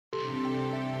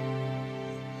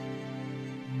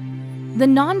The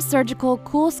non-surgical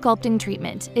Coolsculpting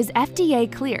treatment is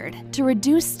FDA cleared to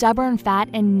reduce stubborn fat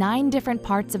in 9 different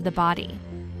parts of the body.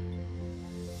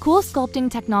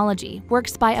 Coolsculpting technology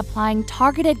works by applying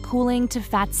targeted cooling to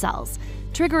fat cells,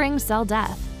 triggering cell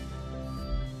death.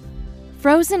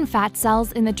 Frozen fat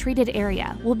cells in the treated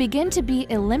area will begin to be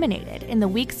eliminated in the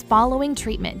weeks following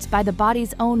treatment by the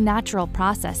body's own natural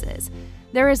processes.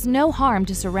 There is no harm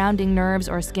to surrounding nerves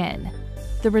or skin.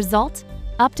 The result?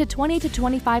 Up to 20 to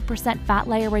 25% fat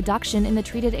layer reduction in the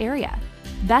treated area.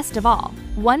 Best of all,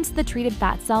 once the treated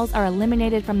fat cells are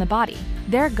eliminated from the body,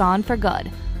 they're gone for good,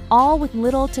 all with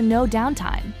little to no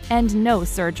downtime and no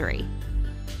surgery.